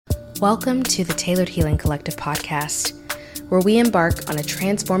Welcome to the Tailored Healing Collective podcast, where we embark on a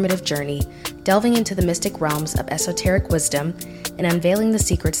transformative journey, delving into the mystic realms of esoteric wisdom and unveiling the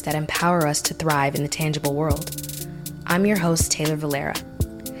secrets that empower us to thrive in the tangible world. I'm your host, Taylor Valera,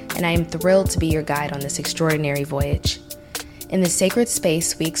 and I am thrilled to be your guide on this extraordinary voyage. In this sacred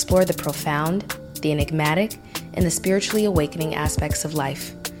space, we explore the profound, the enigmatic, and the spiritually awakening aspects of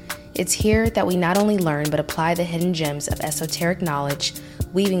life. It's here that we not only learn but apply the hidden gems of esoteric knowledge,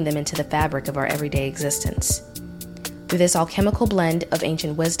 weaving them into the fabric of our everyday existence. Through this alchemical blend of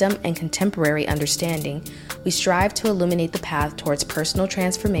ancient wisdom and contemporary understanding, we strive to illuminate the path towards personal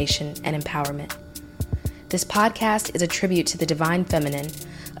transformation and empowerment. This podcast is a tribute to the divine feminine,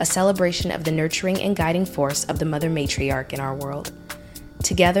 a celebration of the nurturing and guiding force of the mother matriarch in our world.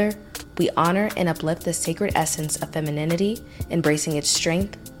 Together, we honor and uplift the sacred essence of femininity, embracing its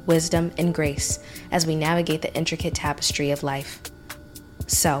strength, wisdom, and grace as we navigate the intricate tapestry of life.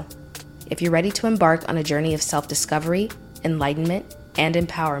 So, if you're ready to embark on a journey of self-discovery, enlightenment, and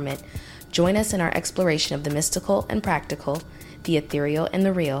empowerment, join us in our exploration of the mystical and practical, the ethereal and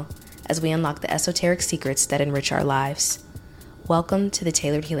the real, as we unlock the esoteric secrets that enrich our lives. Welcome to the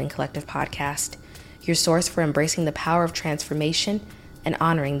Tailored Healing Collective podcast, your source for embracing the power of transformation and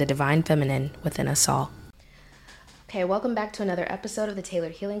honoring the divine feminine within us all. Okay, welcome back to another episode of the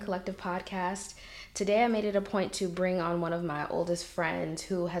Tailored Healing Collective podcast. Today I made it a point to bring on one of my oldest friends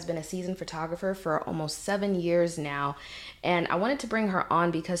who has been a seasoned photographer for almost 7 years now. And I wanted to bring her on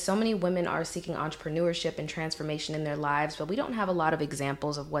because so many women are seeking entrepreneurship and transformation in their lives, but we don't have a lot of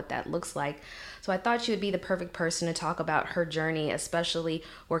examples of what that looks like. So I thought she would be the perfect person to talk about her journey, especially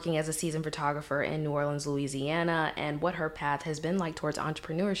working as a seasoned photographer in New Orleans, Louisiana, and what her path has been like towards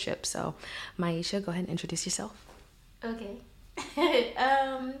entrepreneurship. So Miesha, go ahead and introduce yourself. Okay.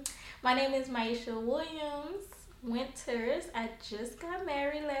 My name is Miesha Williams Winters. I just got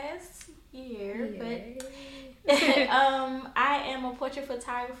married last year, but I am a portrait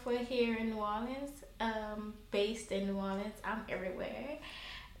photographer here in New Orleans, based in New Orleans. I'm everywhere.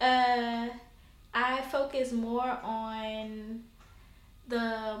 I focus more on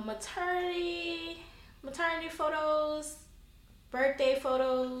the maternity photos, birthday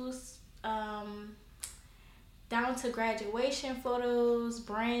photos, down to graduation photos,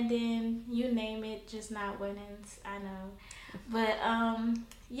 branding, you name it, just not weddings, I know. But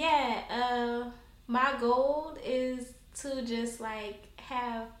my goal is to just like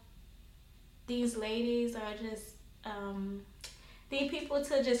have these ladies or just these people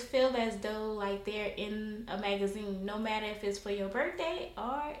to just feel as though like they're in a magazine, no matter if it's for your birthday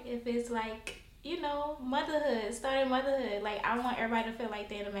or if it's like, motherhood, starting motherhood. Like I want everybody to feel like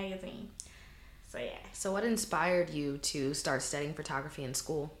they're in a magazine. So yeah. So what inspired you to start studying photography in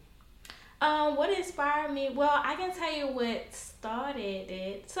school? What inspired me? Well, I can tell you what started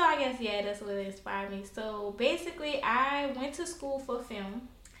it. So I guess, that's what inspired me. So basically, I went to school for film.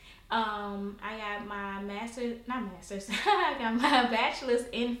 I got my I got my bachelor's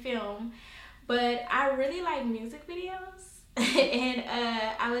in film. But I really like music videos. And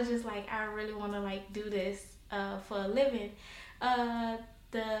I was just like, I really want to like do this for a living.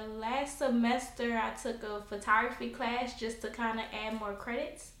 The last semester, I took a photography class just to kind of add more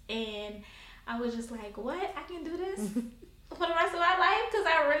credits, and I was just like, what? I can do this for the rest of my life? Because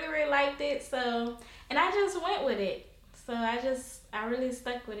I really, really liked it, and I just went with it. So I really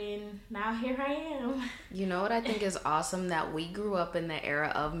stuck with it, and now here I am. You know what I think is awesome? That we grew up in the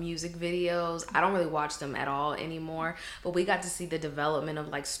era of music videos. I don't really watch them at all anymore, but we got to see the development of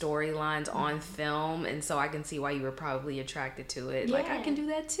like storylines on film, and so I can see why you were probably attracted to it. Yeah. Like, I can do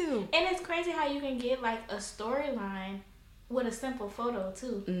that too. And it's crazy how you can get like a storyline with a simple photo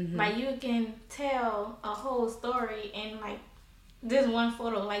too. Mm-hmm. Like you can tell a whole story in like this one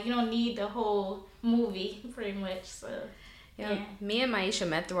photo. Like you don't need the whole movie pretty much. So yeah. Me and Miesha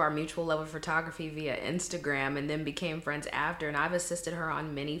met through our mutual love of photography via Instagram and then became friends after, and I've assisted her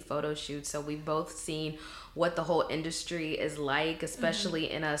on many photo shoots, so we've both seen what the whole industry is like,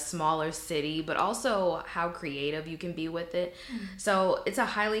 especially in a smaller city, but also how creative you can be with it. So it's a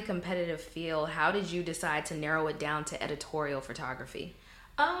highly competitive field. How did you decide to narrow it down to editorial photography?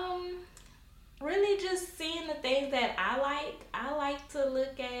 Really just seeing the things that I like. I like to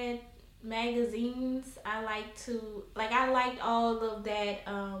look at magazines. I liked all of that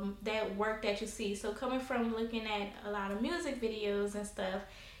that work that you see. So coming from looking at a lot of music videos and stuff,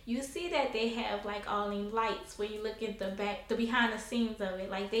 you see that they have like all these lights when you look at the behind the scenes of it.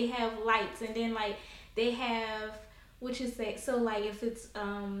 Like they have lights, and then like they have what you say. So like if it's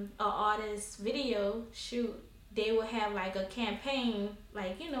a artist video shoot, they would have like a campaign,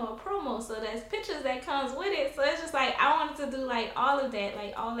 like, you know, a promo. So there's pictures that comes with it. So it's just like I wanted to do like all of that,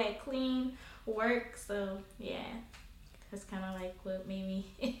 like all that clean work. So yeah, that's kind of like what made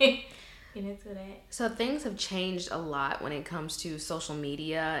me get into that. So things have changed a lot when it comes to social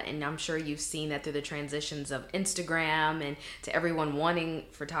media, and I'm sure you've seen that through the transitions of Instagram and to everyone wanting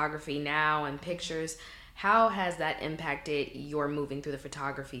photography now and pictures. How has that impacted your moving through the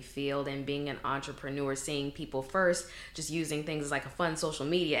photography field and being an entrepreneur, seeing people first just using things like a fun social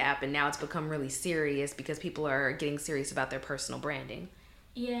media app, and now it's become really serious because people are getting serious about their personal branding?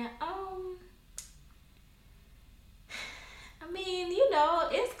 Yeah, I mean, you know,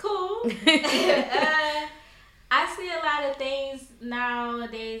 it's cool. I see a lot of things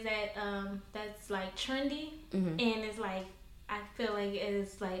nowadays that that's like trendy, and it's like I feel like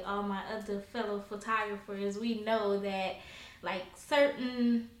it's like all my other fellow photographers, we know that like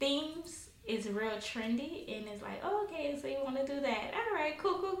certain themes is real trendy, and it's like, oh, okay, so you want to do that? All right,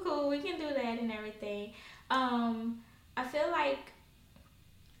 cool, we can do that and everything. I feel like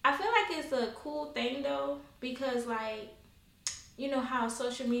it's a cool thing though, because like, you know how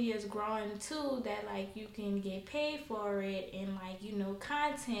social media is growing too, that like you can get paid for it, and like, you know,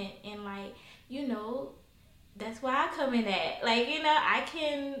 content, and like, you know, that's where I come in at. Like, you know, I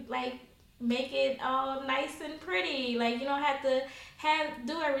can like make it all nice and pretty. Like, you don't have to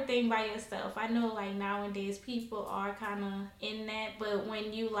do everything by yourself. I know like nowadays people are kind of in that, but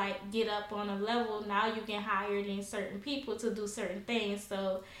when you like get up on a level, now you can hire in certain people to do certain things.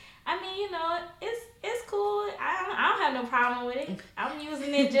 So I mean, you know, it's cool. I don't have no problem with it. I'm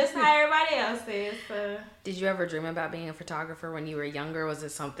using it just how everybody else is. So. Did you ever dream about being a photographer when you were younger? Was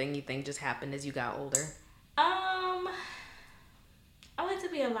it something you think just happened as you got older? I wanted to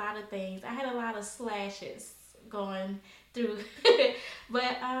be a lot of things. I had a lot of slashes going through.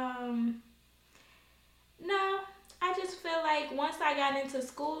 But no, I just feel like once I got into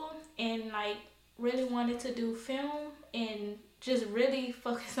school and like really wanted to do film and just really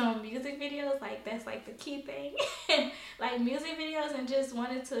focus on music videos, like that's like the key thing. Like music videos, and just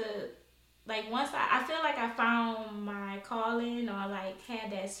wanted to like, once I feel like I found my calling, or like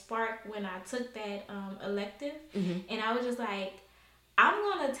had that spark when I took that elective, and I was just like, I'm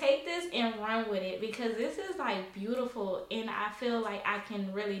gonna take this and run with it, because this is like beautiful, and I feel like I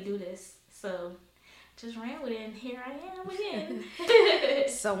can really do this. So just ran with it, and here I am again.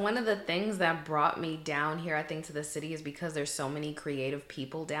 So one of the things that brought me down here, I think, to the city is because there's so many creative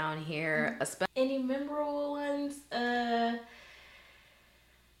people down here. Any memorable ones?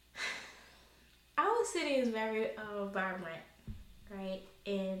 Our city is very vibrant, right?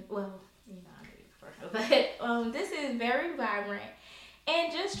 And well, you know, but this is very vibrant,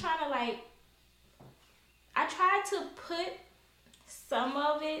 and just trying to like, I try to put some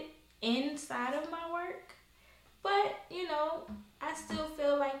of it inside of my work, but you know, I still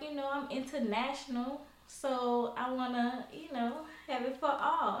feel like, you know, I'm international, so I wanna, you know, have it for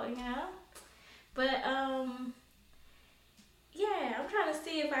all, you know. But yeah, I'm trying to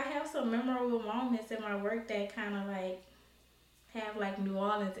see if I have some memorable moments in my work that kind of like have like New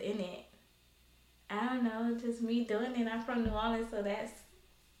Orleans in it. I don't know, just me doing it. I'm from New Orleans, so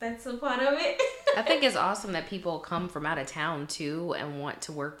that's a part of it. I think it's awesome that people come from out of town too and want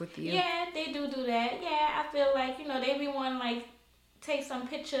to work with you. Yeah, they do that. Yeah, I feel like, you know, they be wanting like take some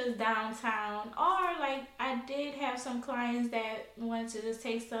pictures downtown, or like I did have some clients that wanted to just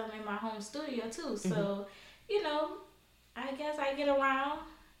take some in my home studio too. So, you know, I guess I get around.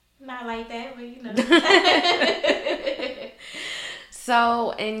 Not like that, but you know.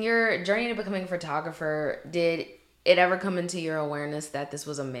 So, in your journey to becoming a photographer, did it ever come into your awareness that this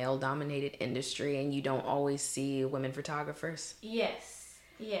was a male-dominated industry and you don't always see women photographers? Yes.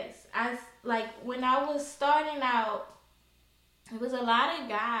 I like when I was starting out, it was a lot of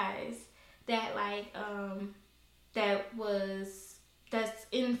guys that like that's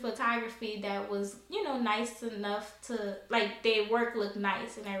in photography that was, you know, nice enough to like their work looked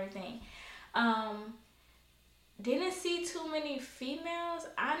nice and everything. Didn't see too many females.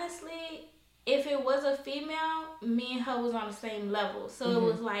 Honestly, if it was a female, me and her was on the same level. So it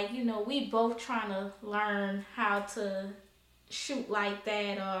was like, you know, we both trying to learn how to shoot like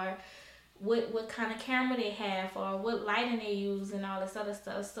that, or what kind of camera they have, or what lighting they use, and all this other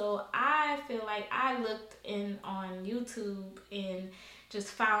stuff. So I feel like I looked on YouTube and just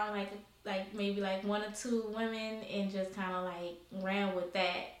found like maybe like one or two women and just kind of like ran with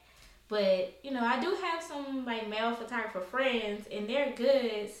that. But you know, I do have some like male photographer friends, and they're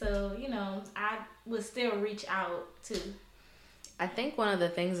good. So you know, I would still reach out too. I think one of the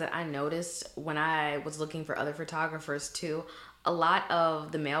things that I noticed when I was looking for other photographers too, a lot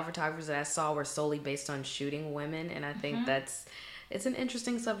of the male photographers that I saw were solely based on shooting women, and I think it's an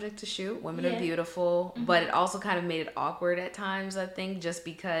interesting subject to shoot. Women are beautiful, but it also kind of made it awkward at times, I think, just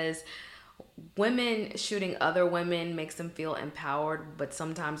because women shooting other women makes them feel empowered, but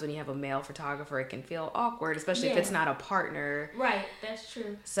sometimes when you have a male photographer, it can feel awkward, especially if it's not a partner. Right, that's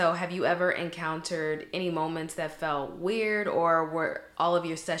true. So have you ever encountered any moments that felt weird, or were all of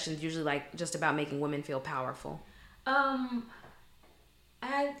your sessions usually like just about making women feel powerful?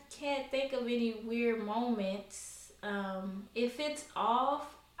 I can't think of any weird moments. If it's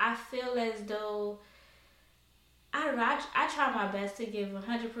off, I feel as though I try my best to give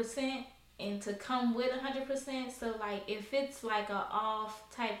 100% and to come with 100%. So like if it's like a off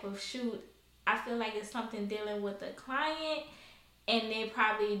type of shoot, I feel like it's something dealing with the client, and they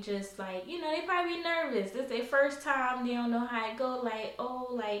probably just like, they probably nervous. It's their first time. They don't know how it go. Like,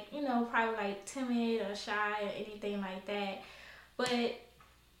 probably like timid or shy or anything like that. But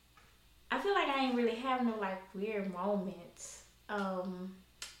I feel like I ain't really have no like weird moments. I'm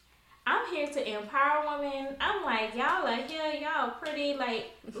here to empower women. I'm like, y'all are here, y'all pretty.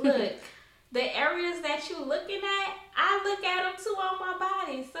 Like, look, the areas that you looking at, I look at them too on my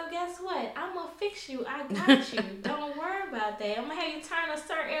body. So guess what? I'm gonna fix you. I got you. Don't worry about that. I'm gonna have you turn a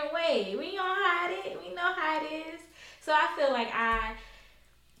certain way. We gonna hide it. We know how it is. So I feel like I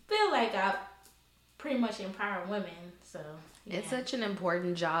pretty much empower women. So yeah. It's such an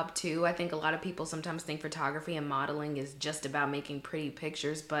important job too. I think a lot of people sometimes think photography and modeling is just about making pretty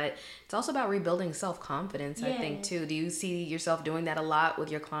pictures, but it's also about rebuilding self-confidence, I think too. Do you see yourself doing that a lot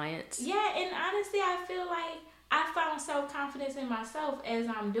with your clients? Yeah, and honestly, I feel like I found self-confidence in myself as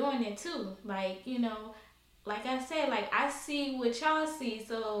I'm doing it too. Like, like I said, like I see what y'all see,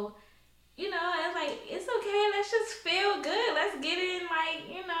 so it's like, it's okay, let's just feel good. Let's get in, like,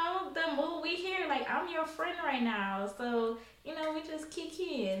 the mood we hear. Like, I'm your friend right now. So, we just kick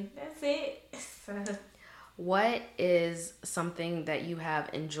in. That's it. What is something that you have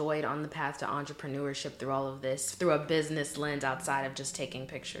enjoyed on the path to entrepreneurship through all of this, through a business lens outside of just taking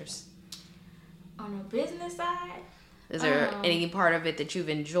pictures? On a business side? Is there any part of it that you've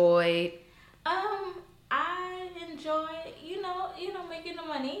enjoyed? I enjoy, making the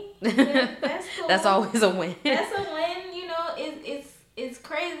money. That's cool. That's always a win. That's a win. It's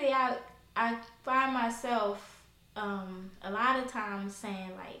crazy. I find myself a lot of times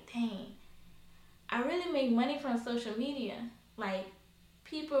saying like, dang, I really make money from social media. Like,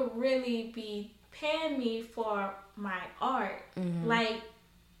 people really be paying me for my art. Mm-hmm. Like,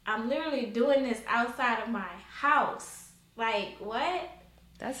 I'm literally doing this outside of my house. Like, what?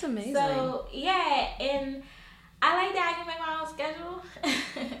 That's amazing. So, yeah, and I like that I can make my own schedule.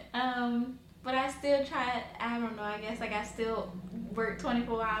 But I still try, I don't know, I guess like I still work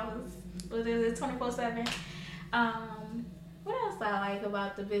 24 hours, but it's 24/7. What else I like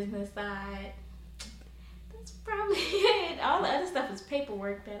about the business side? That's probably it. All the other stuff is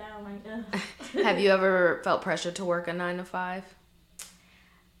paperwork that I don't like. Have you ever felt pressure to work a 9-to-5?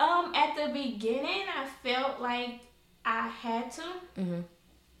 At the beginning, I felt like I had to. Mm-hmm.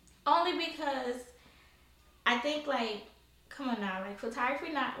 Only because I think, like, come on now, like,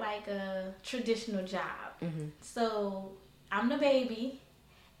 photography not like a traditional job. Mm-hmm. So I'm the baby,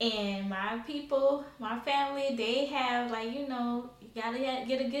 and my people, my family, they have, like, you gotta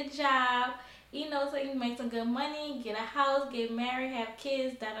get a good job, so you can make some good money, get a house, get married, have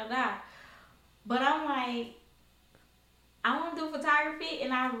kids, da-da-da. But I'm like, I want to do photography,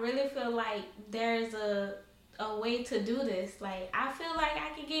 and I really feel like there's a way to do this. Like, I feel like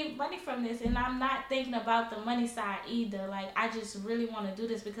I can get money from this, and I'm not thinking about the money side either. Like, I just really want to do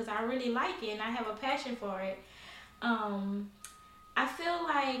this because I really like it and I have a passion for it. I feel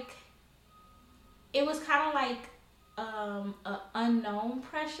like it was kind of like a unknown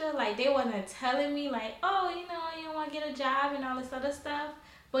pressure. Like, they wasn't telling me like, oh, you don't want to get a job and all this other stuff,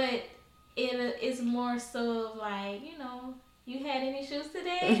 but it's more so of like, you had any shoots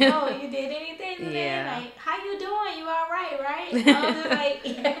today? Oh, you did anything today? Yeah. Like, how you doing? You all right? I was just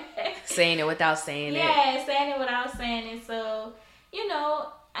like, saying it without saying it. Yeah, saying it without saying it. So,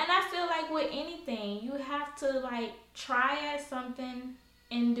 and I feel like with anything, you have to like try at something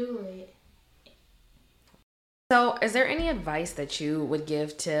and do it. So, is there any advice that you would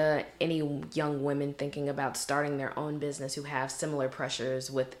give to any young women thinking about starting their own business who have similar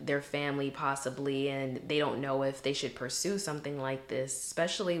pressures with their family possibly, and they don't know if they should pursue something like this,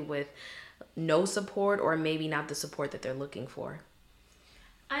 especially with no support or maybe not the support that they're looking for?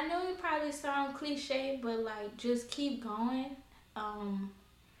 I know it probably sounds cliche, but like, just keep going.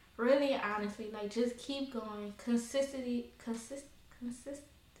 Really, honestly, like, just keep going.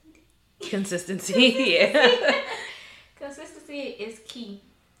 Consistency, yeah. consistency is key.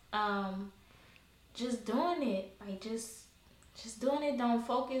 Just doing it, like just doing it. Don't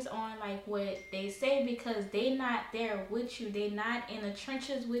focus on like what they say, because they not there with you. They not in the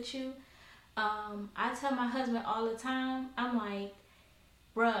trenches with you. I tell my husband all the time, I'm like,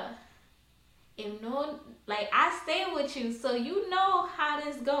 bruh, if no, like, I stay with you, so you know how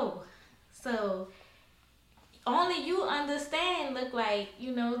this go. So only you understand, look like,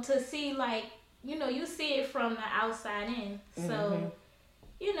 to see, like, you see it from the outside in. So,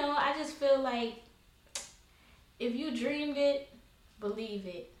 I just feel like if you dreamed it, believe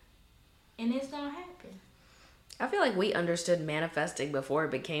it, and it's gonna happen. I feel like we understood manifesting before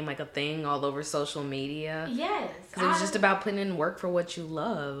it became like a thing all over social media. Yes. Because it was just about putting in work for what you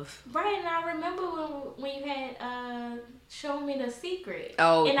love. Right, and I remember when you had shown me The Secret.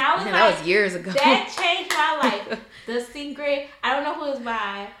 Oh, and I was like, that was years ago. That changed my life. The Secret, I don't know who it's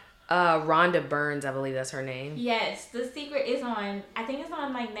by. Rhonda Burns, I believe that's her name. Yes, The Secret is on, I think it's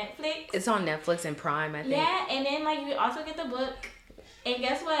on like Netflix. It's on Netflix and Prime, I think. Yeah, and then like you also get the book. And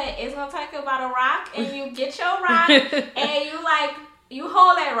guess what? It's gonna talk about a rock, and you get your rock, and you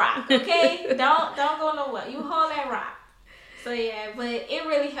hold that rock, okay? Don't go nowhere. You hold that rock. So yeah, but it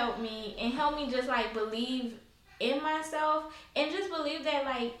really helped me, and helped me just like believe in myself, and just believe that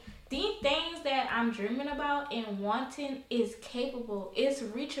like these things that I'm dreaming about and wanting is capable, it's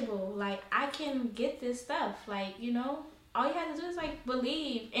reachable. Like, I can get this stuff. Like, all you have to do is like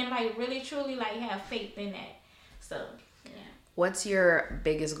believe and like really truly like have faith in that. So yeah. What's your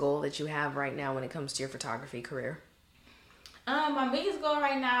biggest goal that you have right now when it comes to your photography career? My biggest goal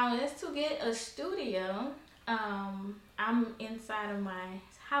right now is to get a studio. I'm inside of my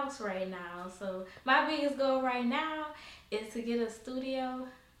house right now, so my biggest goal right now is to get a studio,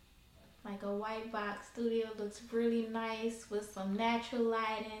 like a white box studio. Looks really nice with some natural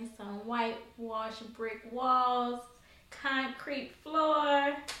lighting, some whitewashed brick walls, concrete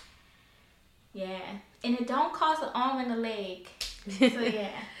floor. Yeah, and it don't cost an arm and a leg. So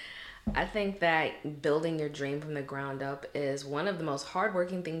yeah. I think that building your dream from the ground up is one of the most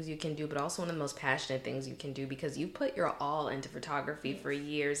hardworking things you can do, but also one of the most passionate things you can do, because you put your all into photography for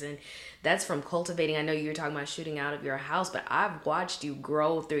years, and that's from cultivating. I know you were talking about shooting out of your house, but I've watched you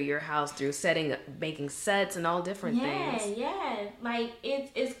grow through your house, through making sets and all different things. Yeah. Like,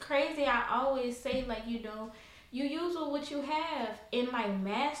 it's crazy. I always say, like, you use what you have and like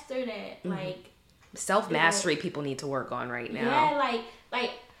master that. Like, self-mastery, people need to work on right now. Yeah,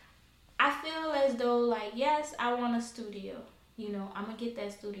 like I feel as though, like, yes, I want a studio. I'm gonna get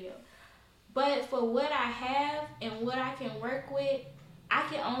that studio. But for what I have and what I can work with, I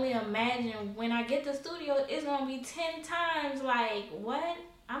can only imagine when I get the studio, it's gonna be 10 times like what?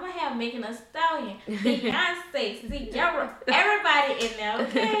 I'm gonna have Megan Thee Stallion, Beyonce, Ciara, everybody in there,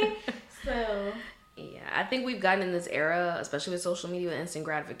 okay? So yeah, I think we've gotten in this era, especially with social media, with instant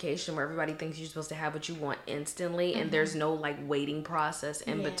gratification, where everybody thinks you're supposed to have what you want instantly, and there's no like waiting process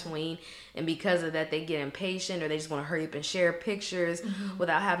in between. And because of that, they get impatient, or they just want to hurry up and share pictures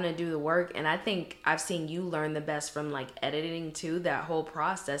without having to do the work. And I think I've seen you learn the best from like editing too, that whole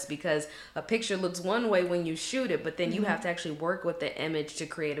process, because a picture looks one way when you shoot it, but then you have to actually work with the image to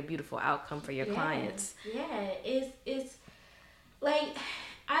create a beautiful outcome for your clients. Yeah, it's like,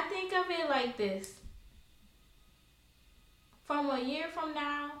 I think of it like this. From a year from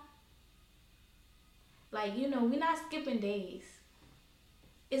now, like, we're not skipping days.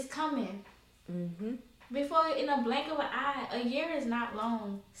 It's coming. Before, in a blink of an eye, a year is not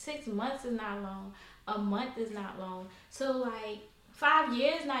long. 6 months is not long. A month is not long. So, like, 5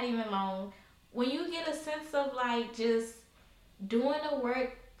 years not even long. When you get a sense of, like, just doing the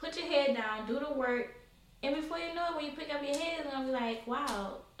work, put your head down, do the work, and before you know it, when you pick up your head, it's going to be like,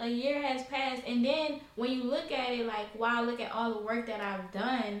 wow, a year has passed. And then when you look at it, like, wow, look at all the work that I've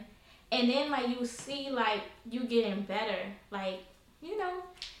done. And then, like, you see, like, you getting better. Like,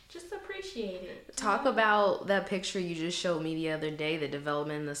 just appreciate it. Talk about that picture you just showed me the other day, the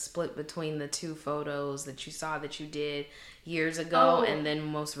development and the split between the two photos that you saw that you did years ago and then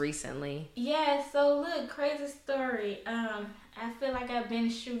most recently. Yeah, so look, crazy story. I feel like I've been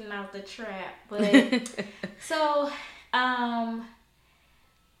shooting out the trap, but so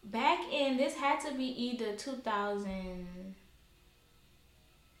back in, this had to be either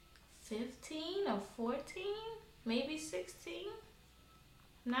 2015 or 14, maybe 16.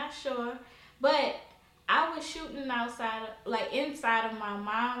 Not sure, but I was shooting outside, like inside of my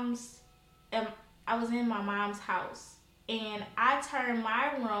mom's. I was in my mom's house, and I turned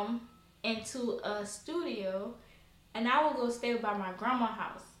my room into a studio, and I would go stay by my grandma's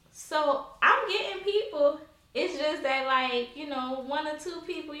house. So I'm getting people. It's just that, like, 1 or 2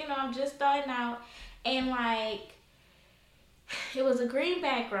 people. I'm just starting out, and like it was a green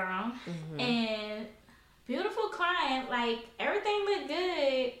background and beautiful client. Like, everything looked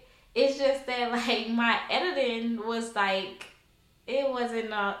good. It's just that, like, my editing was like, it wasn't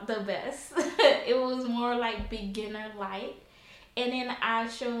the best. It was more like beginner like. And then I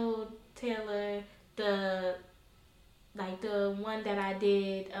showed Taylor the one that I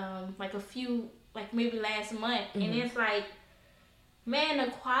did like a few, like maybe last month, and it's like, man,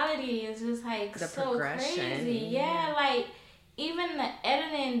 the quality is just like the so progression. crazy. Yeah, like even the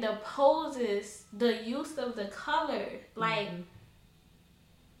editing, the poses, the use of the color, like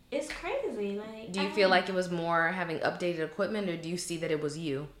it's crazy. Like, do you feel like it was more having updated equipment, or do you see that it was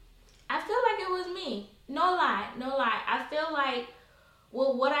you? I feel like it was me. No lie. I feel like,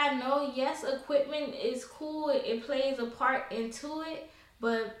 well, what I know, yes, equipment is cool. It plays a part into it,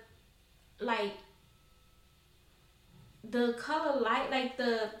 but like the color light, like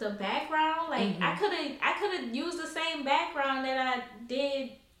the background, like I could have used the same background that I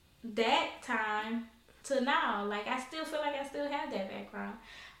did that time to now. Like, I still feel like I still have that background.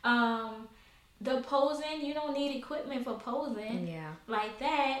 The posing, you don't need equipment for posing. Yeah. Like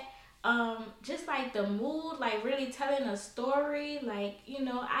that. Just like the mood, like really telling a story, like, you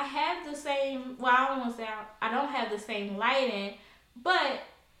know, I have the same, well, I don't want to say I don't have the same lighting, but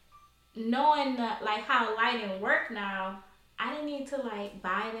knowing like how lighting work now, I didn't need to like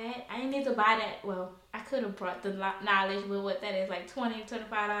buy that. I didn't need to buy that. Well, I could have brought the knowledge with what that is, like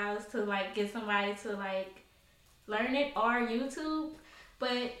 $20-$25 to like get somebody to like learn it, or YouTube.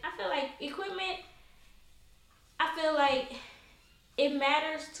 But I feel like equipment, I feel like it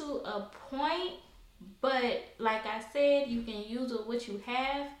matters to a point, but like I said, you can use what you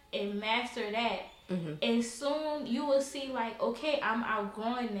have and master that. And soon you will see, like, okay, I'm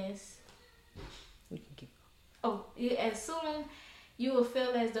outgrowing this. You can keep going. As soon you will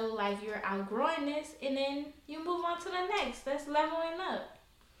feel as though like you're outgrowing this, and then you move on to the next. That's leveling up.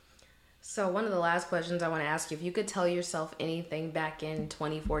 So one of the last questions I want to ask you, if you could tell yourself anything back in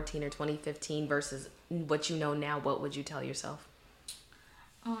 2014 or 2015 versus what you know now, what would you tell yourself?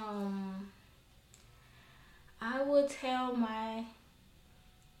 I would tell my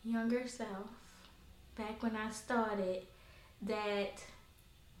younger self back when I started that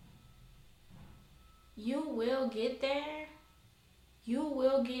you will get there. You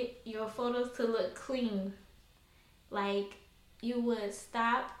will get your photos to look clean. Like, you would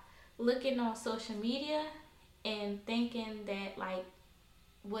stop looking on social media and thinking that like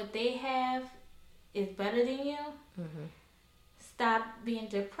what they have is better than you. Stop being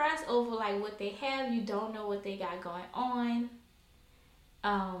depressed over like what they have. You don't know what they got going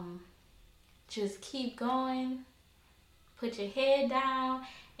on. Just keep going. Put your head down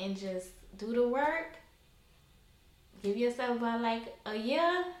and just do the work. Give yourself about like a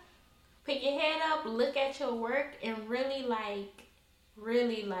year. Pick your head up, look at your work, and really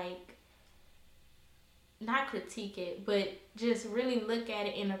not critique it, but just really look at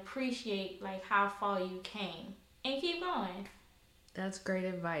it and appreciate like how far you came, and keep going. That's great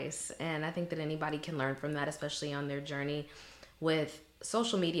advice, and I think that anybody can learn from that, especially on their journey. With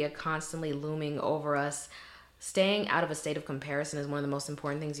social media constantly looming over us, staying out of a state of comparison is one of the most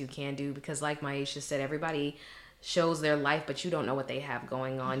important things you can do, because like Miesha said, everybody shows their life, but you don't know what they have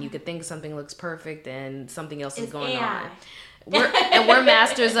going on. You could think something looks perfect and something else is going on. We're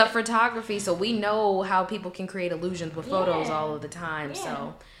masters of photography, so we know how people can create illusions with photos all of the time.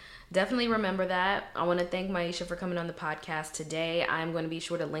 So definitely remember that. I want to thank Miesha for coming on the podcast today. I'm going to be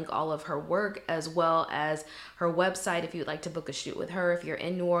sure to link all of her work as well as her website if you'd like to book a shoot with her, if you're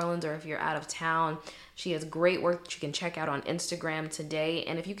in New Orleans or if you're out of town. She has great work that you can check out on Instagram today.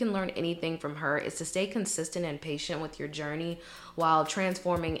 And if you can learn anything from her, it's to stay consistent and patient with your journey while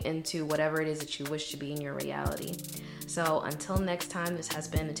transforming into whatever it is that you wish to be in your reality. So until next time, this has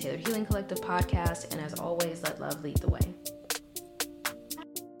been the Tailored Healing Collective podcast. And as always, let love lead the way.